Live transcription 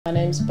My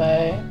name's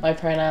Bo, my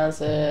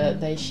pronouns are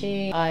they,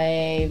 she.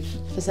 I've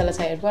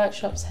facilitated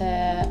workshops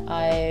here,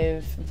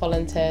 I've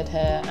volunteered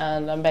here,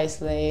 and I'm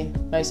basically,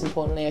 most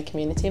importantly, a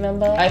community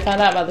member. I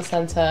found out about the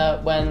centre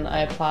when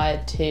I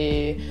applied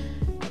to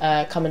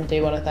come and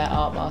do one of their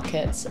art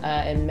markets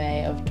in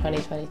May of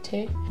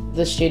 2022.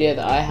 The studio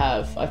that I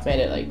have, I've made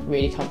it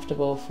really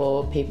comfortable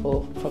for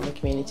people from the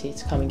community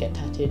to come and get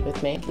tattooed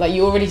with me.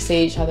 You already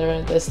see each other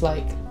at this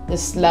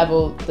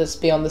level that's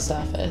beyond the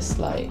surface,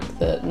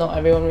 that not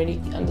everyone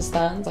really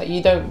understands.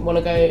 You don't want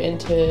to go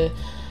into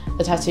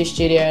a tattoo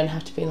studio and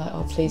have to be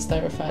oh, please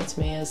don't refer to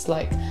me as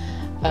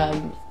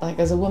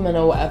as a woman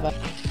or whatever.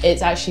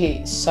 It's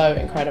actually so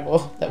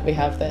incredible that we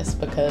have this,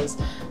 because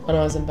when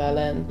I was in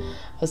Berlin,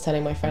 I was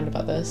telling my friend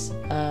about this,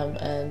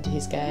 and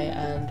he's gay,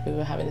 and we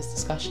were having this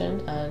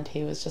discussion, and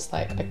he was just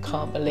I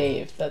can't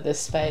believe that this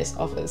space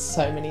offers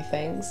so many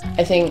things.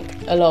 I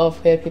think a lot of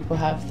queer people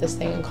have this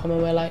thing in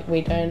common where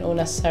we don't all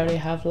necessarily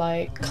have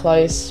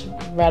close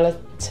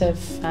relative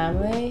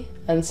family,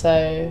 and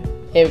so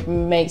it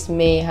makes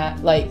me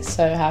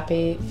so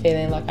happy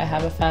feeling I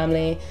have a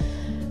family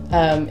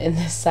in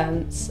this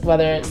sense,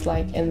 whether it's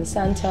in the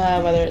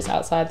centre, whether it's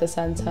outside the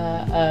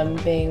centre,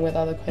 being with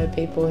other queer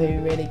people who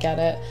really get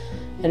it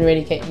and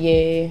really get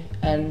you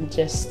and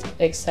just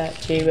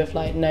accept you with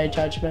no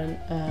judgment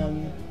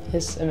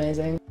is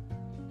amazing.